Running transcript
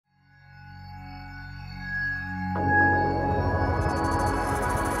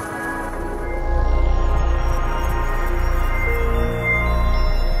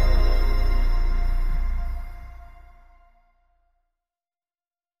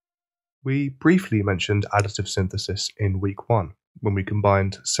We briefly mentioned additive synthesis in week 1, when we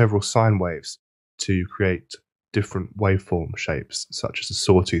combined several sine waves to create different waveform shapes, such as a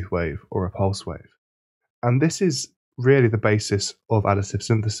sawtooth wave or a pulse wave. And this is really the basis of additive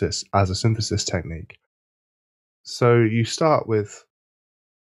synthesis as a synthesis technique. So you start with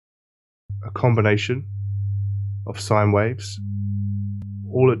a combination of sine waves,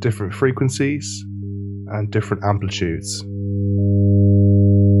 all at different frequencies and different amplitudes.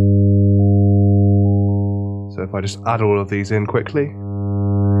 So if I just add all of these in quickly,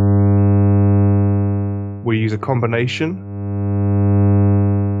 we use a combination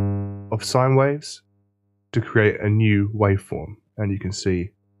of sine waves to create a new waveform, and you can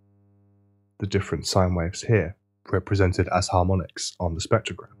see the different sine waves here represented as harmonics on the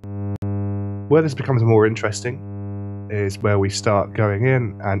spectrogram. Where this becomes more interesting is where we start going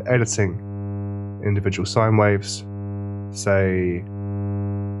in and editing individual sine waves, say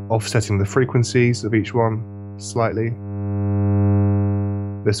offsetting the frequencies of each one slightly.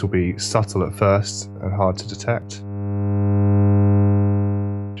 This will be subtle at first and hard to detect.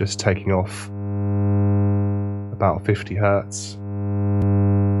 Just taking off about 50 Hertz,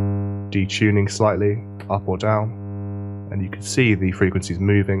 detuning slightly up or down, and you can see the frequencies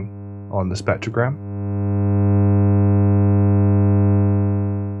moving on the spectrogram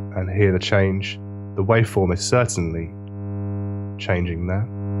and hear the change. The waveform is certainly changing there.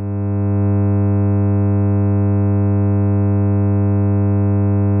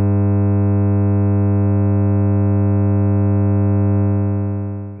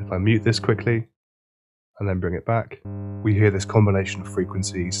 If I mute this quickly and then bring it back, we hear this combination of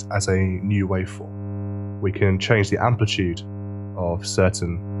frequencies as a new waveform. We can change the amplitude of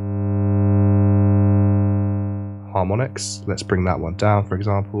certain harmonics. Let's bring that one down, for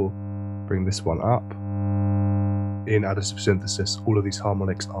example. Bring this one up. In additive synthesis, all of these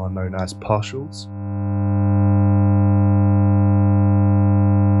harmonics are known as partials.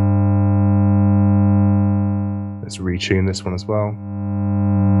 Let's retune this one as well.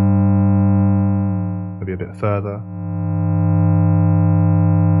 Maybe a bit further.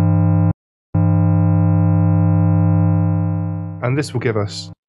 And this will give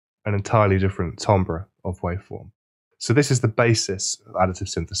us an entirely different timbre of waveform. So this is the basis of additive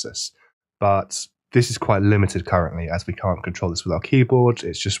synthesis, but this is quite limited currently as we can't control this with our keyboard.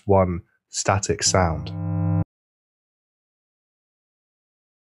 It's just one static sound.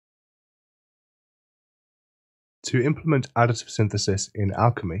 To implement additive synthesis in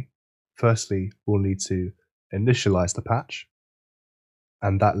Alchemy, firstly we'll need to initialize the patch,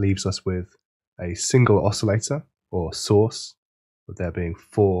 and that leaves us with a single oscillator or source, with there being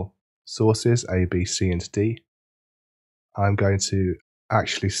 4 sources, A, B, C and D. I'm going to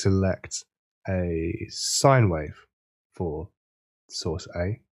actually select a sine wave for source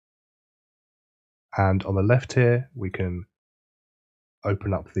A, and on the left here we can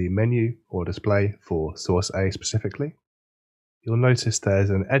open up the menu or display for source A specifically. You'll notice there's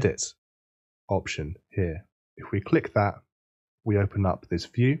an edit option here. If we click that, we open up this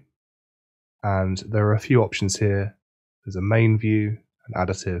view, and there are a few options here. There's a main view, an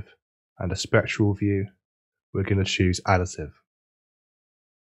additive, and a spectral view. We're going to choose additive.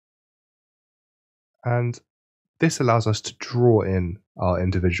 And this allows us to draw in our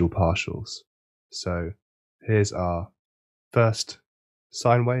individual partials. So here's our first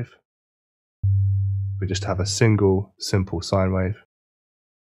sine wave. We just have a single simple sine wave.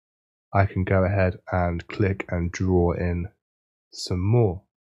 I can go ahead and click and draw in some more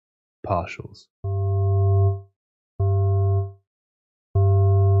partials.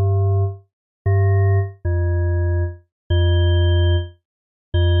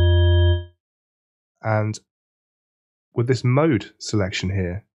 And with this mode selection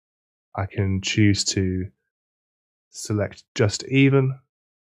here, I can choose to select just even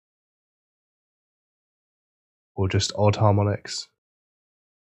or just odd harmonics,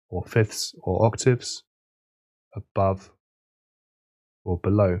 or fifths or octaves, above or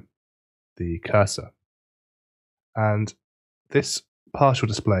below the cursor. And this partial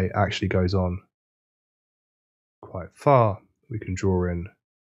display actually goes on quite far. We can draw in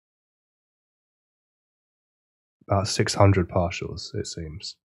about 600 partials, it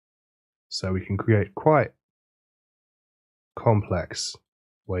seems. So we can create quite complex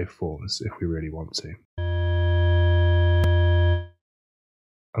waveforms if we really want to.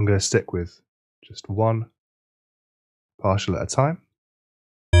 I'm going to stick with just one partial at a time.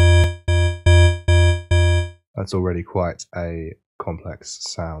 That's already quite a complex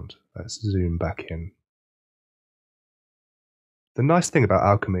sound. Let's zoom back in. The nice thing about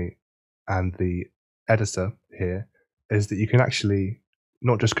Alchemy and the editor here is that you can actually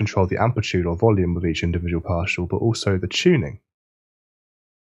not just control the amplitude or volume of each individual partial, but also the tuning.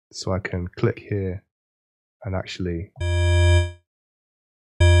 So I can click here and actually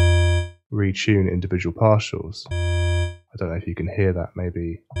retune individual partials. I don't know if you can hear that.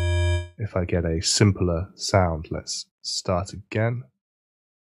 Maybe if I get a simpler sound, let's start again.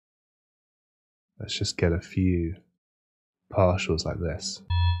 Let's just get a few partials like this.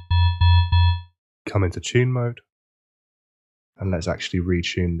 Come into tune mode, and let's actually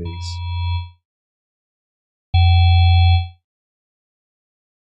retune these.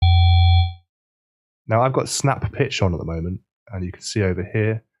 Now I've got snap pitch on at the moment, and you can see over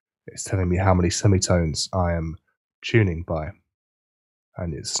here, it's telling me how many semitones I am tuning by.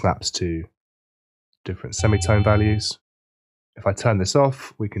 And it snaps to different semitone values. If I turn this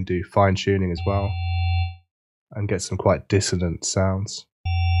off, we can do fine tuning as well and get some quite dissonant sounds.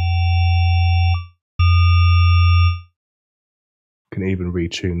 Can even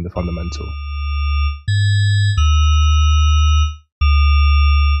retune the fundamental.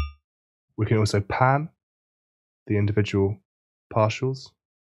 We can also pan the individual partials,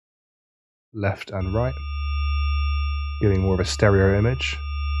 left and right, giving more of a stereo image.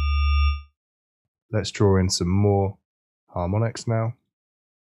 Let's draw in some more harmonics now.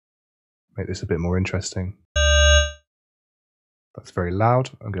 Make this a bit more interesting. That's very loud.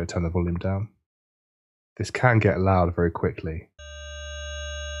 I'm going to turn the volume down. This can get loud very quickly.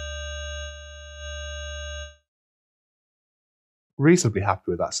 Reasonably happy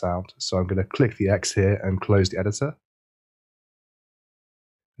with that sound, so I'm going to click the X here and close the editor.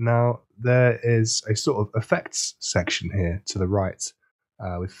 Now there is a sort of effects section here to the right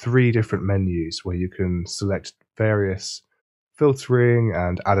with 3 different menus where you can select various filtering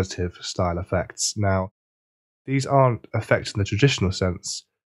and additive style effects. Now these aren't effects in the traditional sense.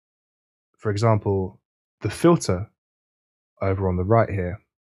 For example, the filter over on the right here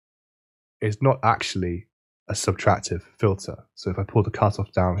is not actually a subtractive filter. So if I pull the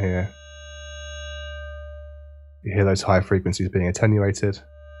cutoff down here, you hear those high frequencies being attenuated.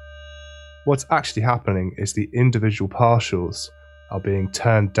 What's actually happening is the individual partials are being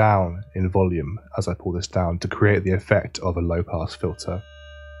turned down in volume as I pull this down to create the effect of a low pass filter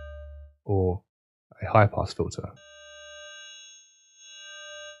or a high pass filter.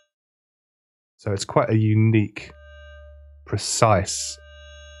 So it's quite a unique, precise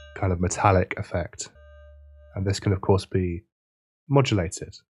kind of metallic effect. And this can of course be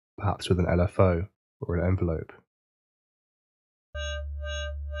modulated, perhaps with an LFO or an envelope,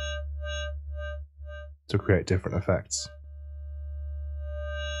 to create different effects.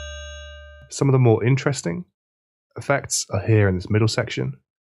 Some of the more interesting effects are here in this middle section,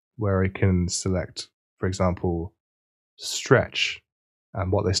 where I can select, for example, stretch.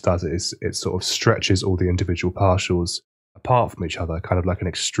 And what this does is it sort of stretches all the individual partials apart from each other, kind of like an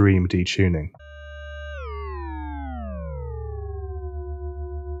extreme detuning.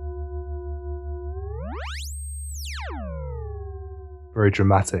 Very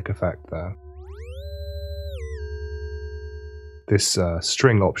dramatic effect there. This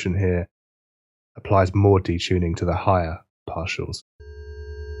string option here applies more detuning to the higher partials.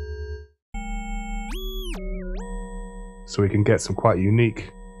 So we can get some quite unique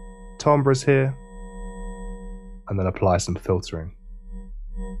timbres here, and then apply some filtering.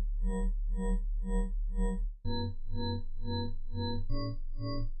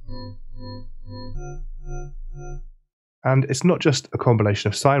 And it's not just a combination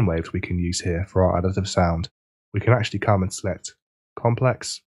of sine waves we can use here for our additive sound. We can actually come and select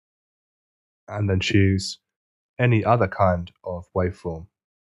complex, and then choose any other kind of waveform.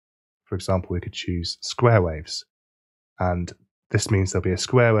 For example, we could choose square waves, and this means there'll be a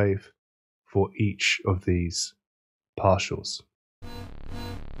square wave for each of these partials.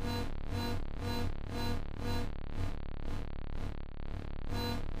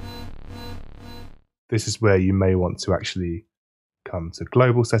 This is where you may want to actually come to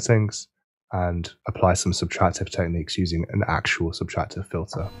global settings and apply some subtractive techniques using an actual subtractive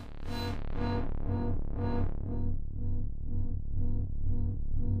filter.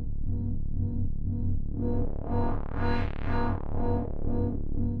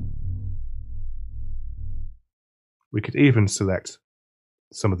 We could even select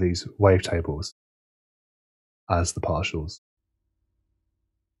some of these wavetables as the partials.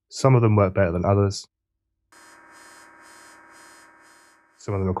 Some of them work better than others.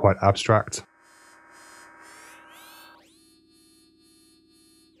 Some of them are quite abstract.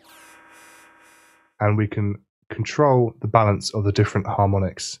 And we can control the balance of the different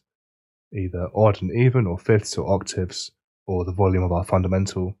harmonics, either odd and even, or fifths or octaves, or the volume of our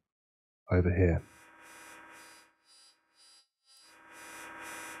fundamental over here.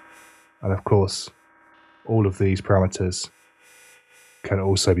 And of course, all of these parameters can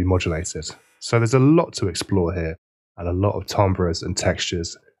also be modulated. So there's a lot to explore here and a lot of timbres and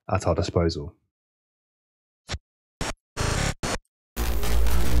textures at our disposal.